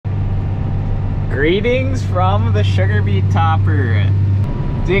Greetings from the sugar beet topper.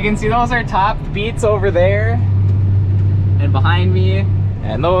 So you can see those are topped beets over there and behind me,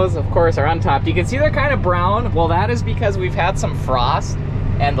 and those of course are untopped. You can see they're kind of brown. Well, that is because we've had some frost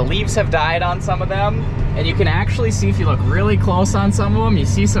and the leaves have died on some of them, and you can actually see, if you look really close on some of them, you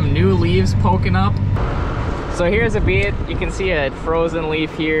see some new leaves poking up. So here's a beet. You can see a frozen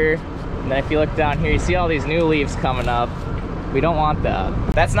leaf here, and then if you look down here, you see all these new leaves coming up. We don't want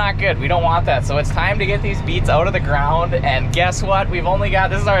that. That's not good. We don't want that. So it's time to get these beets out of the ground. And guess what? We've only got,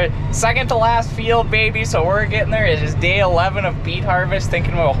 this is our second to last field, baby. So we're getting there. It is day 11 of beet harvest.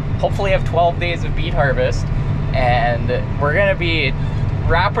 Thinking we'll hopefully have 12 days of beet harvest. And we're gonna be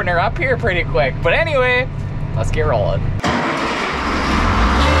wrapping her up here pretty quick. But anyway, let's get rolling.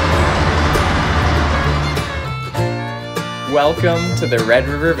 Welcome to the Red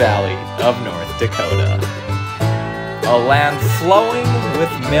River Valley of North Dakota. A land flowing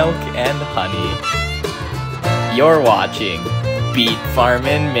with milk and honey. You're watching Beet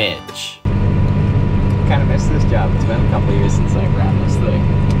Farmin Mitch. Kind of missed this job. It's been a couple years since I ran this thing.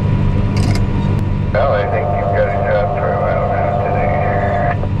 Well, I think you've got a job for a while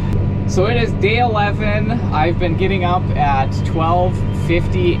now today. So it is day 11. I've been getting up at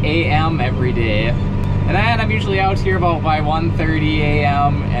 12:50 a.m. every day. And then I'm usually out here about by 1:30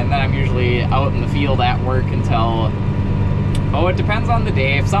 a.m. and then I'm usually out in the field at work until, oh, it depends on the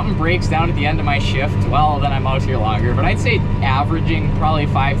day. If something breaks down at the end of my shift, well, then I'm out here longer. But I'd say averaging probably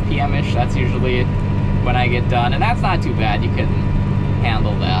 5 p.m.-ish. That's usually when I get done. And that's not too bad. You can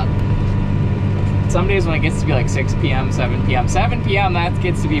handle that. Some days when it gets to be like 6 p.m., 7 p.m. 7 p.m., that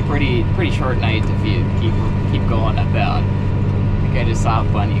gets to be pretty short night if you keep going at that. I think I just saw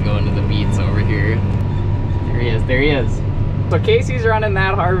a bunny go into the beets over here. There he is. So Casey's running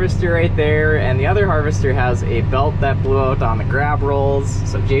that harvester right there, and the other harvester has a belt that blew out on the grab rolls.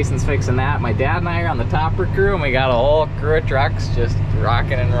 So Jason's fixing that. My dad and I are on the topper crew, and we got a whole crew of trucks just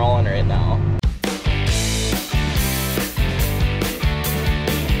rocking and rolling right now.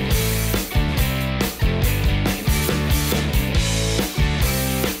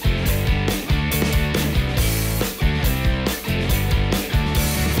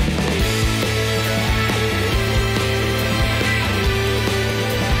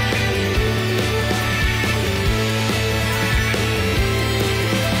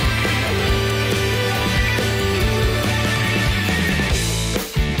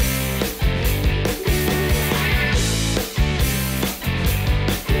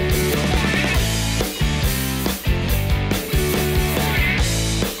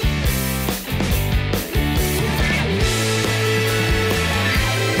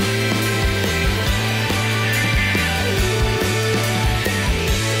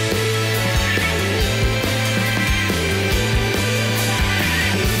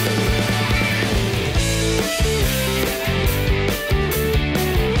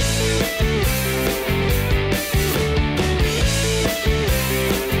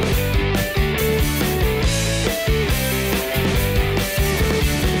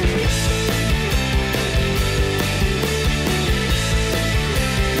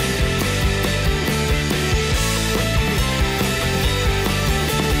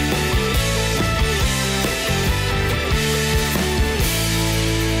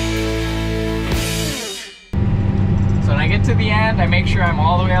 To the end, I make sure I'm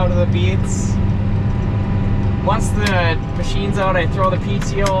all the way out of the beets. Once the machine's out, I throw the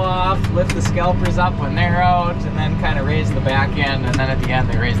PTO off, lift the scalpers up when they're out, and then kind of raise the back end, and then at the end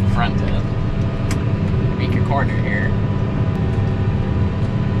they raise the front end. Make your corner here.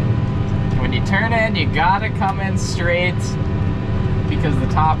 When you turn in, you gotta come in straight because the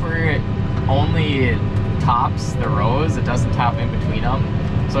topper only tops the rows, it doesn't top in between them.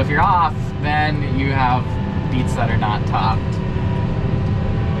 So if you're off, then you have beets that are not topped.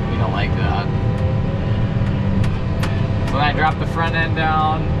 We don't like that. So then I drop the front end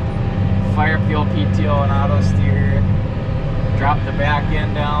down, fire up the old PTO and auto steer, drop the back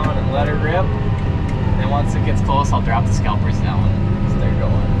end down and let it rip. And once it gets close, I'll drop the scalpers down so they're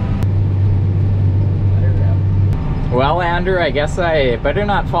going. Let it rip. Well, Andrew, I guess I better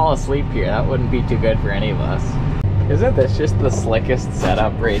not fall asleep here. That wouldn't be too good for any of us. Isn't this just the slickest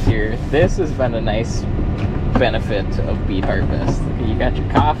setup right here? This has been a nice benefit of beet harvest. You got your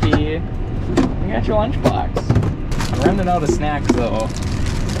coffee, you got your lunchbox. I'm running out of snacks though.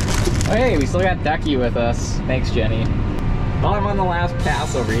 Oh hey, we still got Ducky with us. Thanks, Jenny. Well, I'm on the last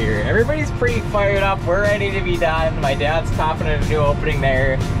pass over here. Everybody's pretty fired up. We're ready to be done. My dad's topping at a new opening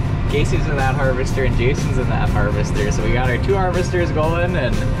there. Casey's in that harvester and Jason's in that harvester. So we got our 2 harvesters going,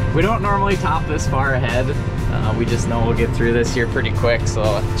 and we don't normally top this far ahead. We just know we'll get through this here pretty quick, so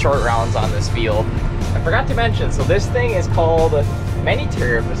short rounds on this field. I forgot to mention, so this thing is called many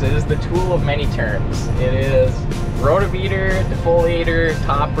terms. It is the tool of many terms. It is rotobeater, defoliator,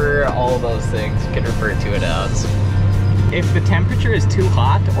 topper, all of those things you can refer to it as. If the temperature is too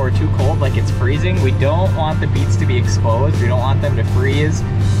hot or too cold, like it's freezing, we don't want the beets to be exposed. We don't want them to freeze,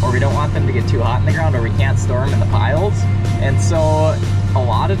 or we don't want them to get too hot in the ground, or we can't store them in the piles. And so a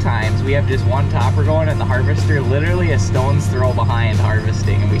lot of times we have just one topper going and the harvester literally a stone's throw behind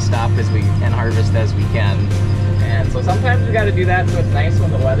harvesting, and we stop and harvest as we can. And so sometimes we got to do that, so it's nice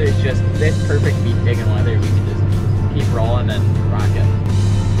when the weather is just this perfect beet digging weather. We can just keep rolling and rocking.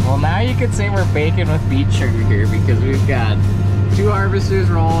 Well, now you could say we're baking with beet sugar here, because we've got 2 harvesters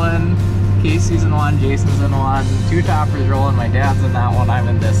rolling. Casey's in one, Jason's in one, 2 toppers rolling, my dad's in that one, I'm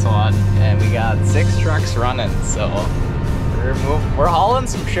in this one, and we got 6 trucks running, so we're hauling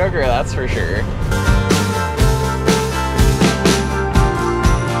some sugar, that's for sure.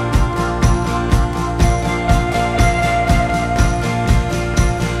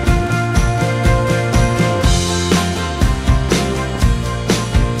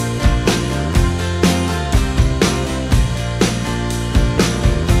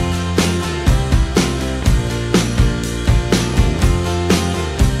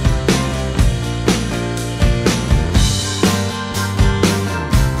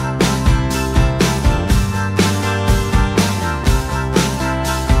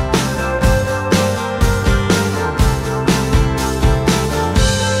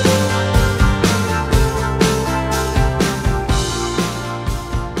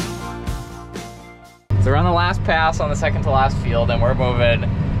 Pass on the second to last field, and we're moving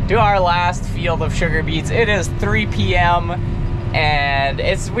to our last field of sugar beets. It is 3 p.m. and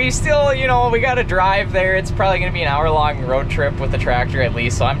we still, you know, we got to drive there. It's probably going to be an hour-long road trip with the tractor at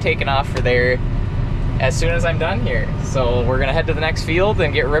least, so I'm taking off for there as soon as I'm done here. So we're gonna head to the next field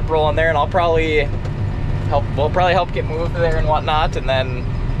and get rip rolling there, and we'll probably help get moved there and whatnot, and then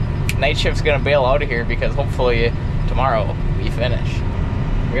night shift's gonna bail out of here because hopefully tomorrow we finish.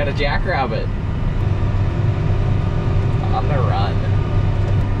 We got a jackrabbit on the run.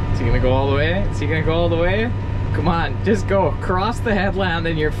 Is he gonna go all the way? Is he gonna go all the way? Come on, just go. Cross the headland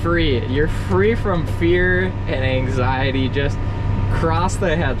and you're free. You're free from fear and anxiety. Just cross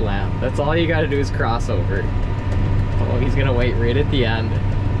the headland. That's all you gotta do is cross over. Oh, he's gonna wait right at the end.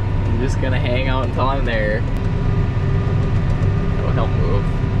 I'm just gonna hang out until I'm there. That'll help move.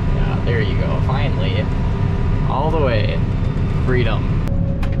 Yeah, there you go, finally. All the way. Freedom.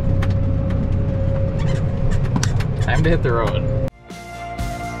 Time to hit the road.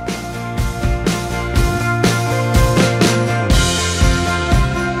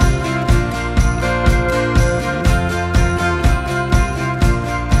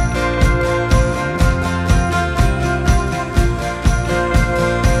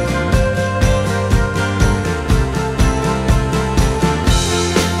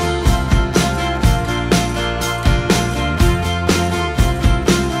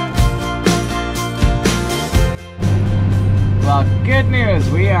 Good news,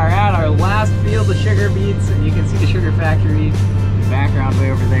 we are at our last field of sugar beets, and you can see the sugar factory in the background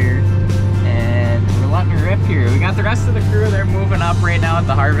way over there, and we're letting her rip here. We got the rest of the crew, they're moving up right now with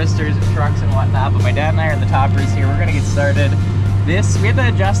the harvesters and trucks and whatnot, but my dad and I are in the toppers here. We're gonna get started. We had to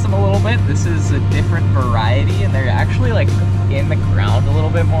adjust them a little bit. This is a different variety, and they're actually like in the ground a little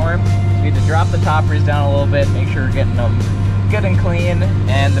bit more. So we had to drop the toppers down a little bit, make sure we're getting them good and clean,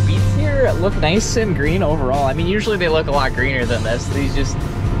 and the beets here look nice and green overall. I mean, usually they look a lot greener than this. These just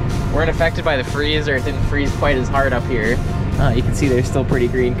weren't affected by the freeze, or it didn't freeze quite as hard up here. You can see they're still pretty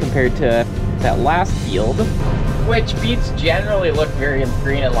green compared to that last field, which beets generally look very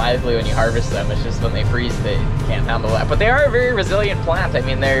green and lively when you harvest them. It's just when they freeze they can't handle that. But they are a very resilient plant. I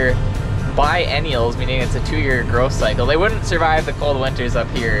mean, they're biennials, meaning it's a 2-year growth cycle. They wouldn't survive the cold winters up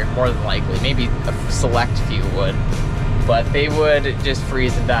here, more than likely. Maybe a select few would, but they would just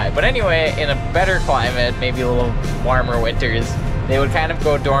freeze and die. But anyway, in a better climate, maybe a little warmer winters, they would kind of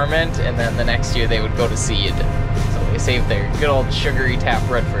go dormant, and then the next year they would go to seed. So they save their good old sugary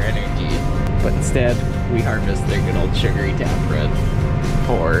taproot for energy. But instead, we harvest their good old sugary taproot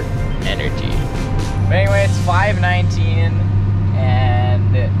for energy. But anyway, it's 5:19,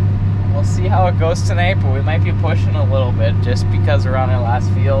 and we'll see how it goes tonight, but we might be pushing a little bit just because we're on our last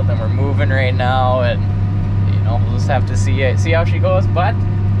field and we're moving right now, and we'll just have to see how she goes, but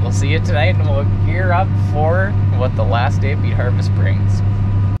we'll see you tonight, and we'll gear up for what the last day of Beet Harvest brings.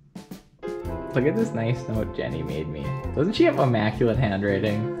 Look at this nice note Jenny made me. Doesn't she have immaculate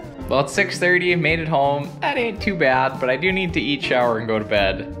handwriting? Well, it's 6:30, made it home. That ain't too bad, but I do need to eat, shower, and go to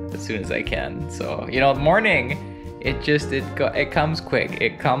bed as soon as I can. So, you know, the morning, it comes quick.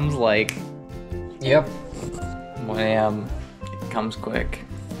 It comes like, yep, 1 a.m. It comes quick.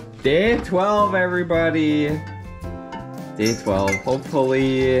 Day 12, everybody. Day 12,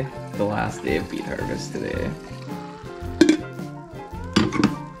 hopefully the last day of Beet Harvest today.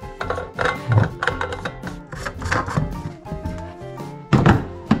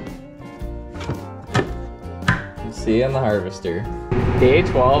 See you in the harvester. Day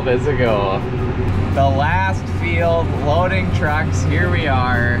 12 is a go. The last field, loading trucks, here we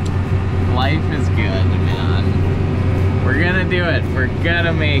are. Life is good, man. We're gonna do it, we're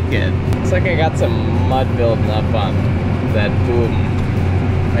gonna make it. Looks like I got some mud building up on that boom.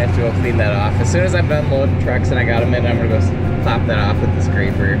 I have to go clean that off. As soon as I'm done loading trucks and I got them in, I'm gonna go top that off with the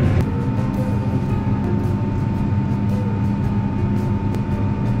scraper.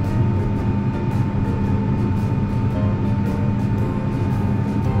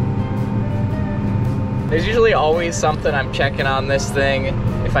 There's usually always something I'm checking on this thing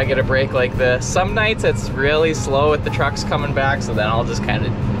if I get a break like this. Some nights it's really slow with the trucks coming back, so then I'll just kind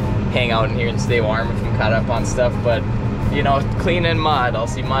of hang out in here and stay warm if I'm caught up on stuff. But, you know, cleaning mud, I'll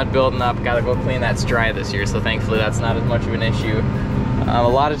see mud building up, gotta go clean that. It's dry this year, so thankfully that's not as much of an issue. A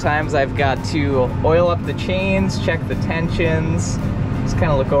lot of times I've got to oil up the chains, check the tensions, just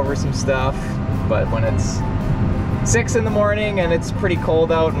kind of look over some stuff. But when it's 6 in the morning and it's pretty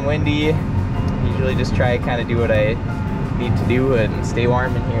cold out and windy, usually just try to kind of do what I need to do and stay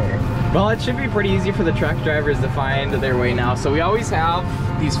warm in here. Well, it should be pretty easy for the truck drivers to find their way now. So we always have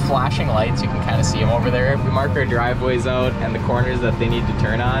these flashing lights. You can kind of see them over there. We mark our driveways out and the corners that they need to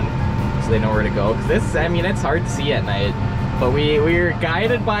turn on so they know where to go. 'Cause this, I mean, it's hard to see at night, but we're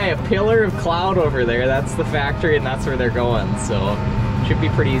guided by a pillar of cloud over there. That's the factory and that's where they're going. So it should be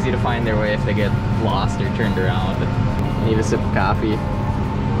pretty easy to find their way if they get lost or turned around. Need a sip of coffee.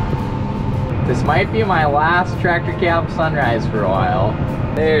 This might be my last tractor cab sunrise for a while.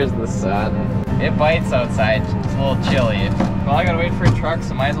 There's the sun. It bites outside, it's a little chilly. Well, I gotta wait for a truck,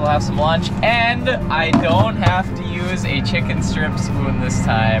 so might as well have some lunch. And I don't have to use a chicken strip spoon this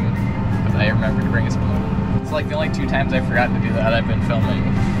time, but I remembered to bring a spoon. It's like the only 2 times I've forgotten to do that I've been filming.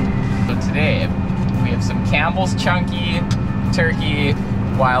 So today, we have some Campbell's Chunky Turkey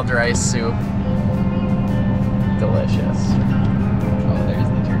Wild Rice Soup. Delicious.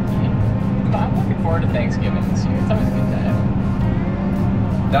 I'm looking forward to Thanksgiving this year. It's always a good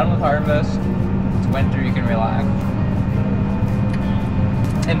time. Done with harvest. It's winter, you can relax.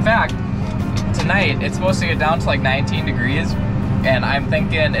 In fact, tonight it's supposed to get down to like 19 degrees, and I'm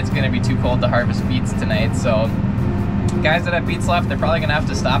thinking it's gonna be too cold to harvest beets tonight. So guys that have beets left, they're probably gonna have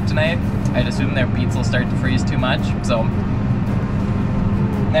to stop tonight. I'd assume their beets will start to freeze too much. So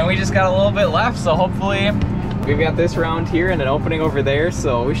then we just got a little bit left, so hopefully we've got this round here and an opening over there,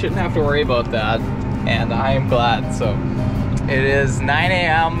 so we shouldn't have to worry about that, and I am glad. So it is 9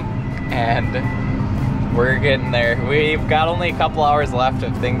 a.m. and we're getting there. We've got only a couple hours left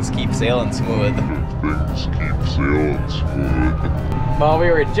if things keep sailing smooth. Well, we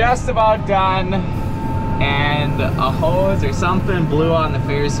were just about done, and a hose or something blew on the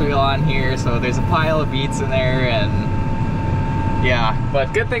Ferris wheel on here, so there's a pile of beets in there, and yeah,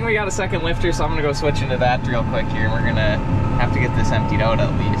 but good thing we got a second lifter, so I'm gonna go switch into that real quick here, and we're gonna have to get this emptied out at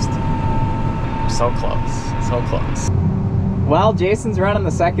least. So close, so close. Well, Jason's running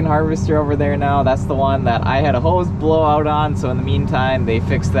the second harvester over there now. That's the one that I had a hose blowout on, so in the meantime, they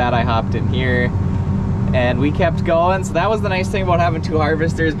fixed that. I hopped in here, and we kept going. So that was the nice thing about having 2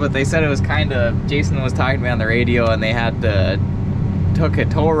 harvesters, but they said it was kind of, Jason was talking to me on the radio, and they had to took a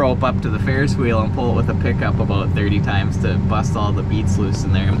tow rope up to the Ferris wheel and pull it with a pickup about 30 times to bust all the beets loose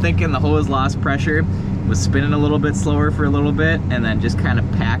in there. I'm thinking the hose lost pressure, was spinning a little bit slower for a little bit, and then just kind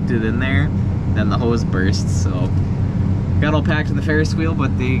of packed it in there. Then the hose burst, so got all packed in the Ferris wheel,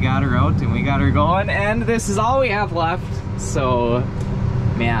 but they got her out and we got her going, and this is all we have left. So,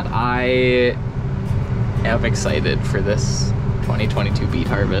 man, I am excited for this 2022 beet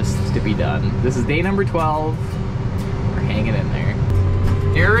harvest to be done. This is day number 12. We're hanging in there.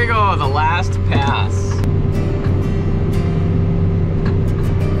 Here we go, the last pass.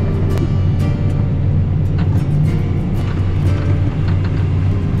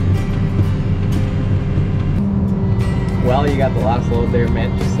 Well, you got the last load there,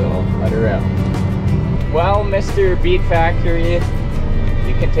 Mitch, so let her rip. Well, Mr. Beet Factory,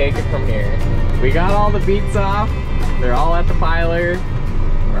 you can take it from here. We got all the beets off. They're all at the piler.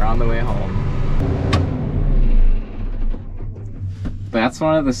 We're on the way home. That's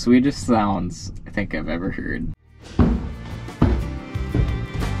one of the sweetest sounds I think I've ever heard.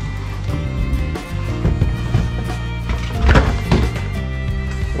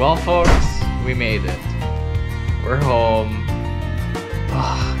 Well, folks, we made it. We're home.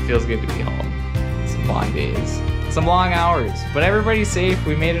 Oh, feels good to be home. Some long days, some long hours, but everybody's safe.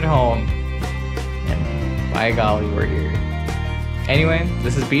 We made it home. And by golly, we're here. Anyway,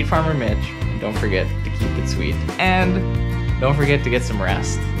 this is Beet Farmin Mitch. And don't forget to keep it sweet. And don't forget to get some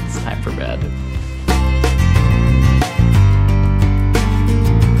rest. It's time for bed.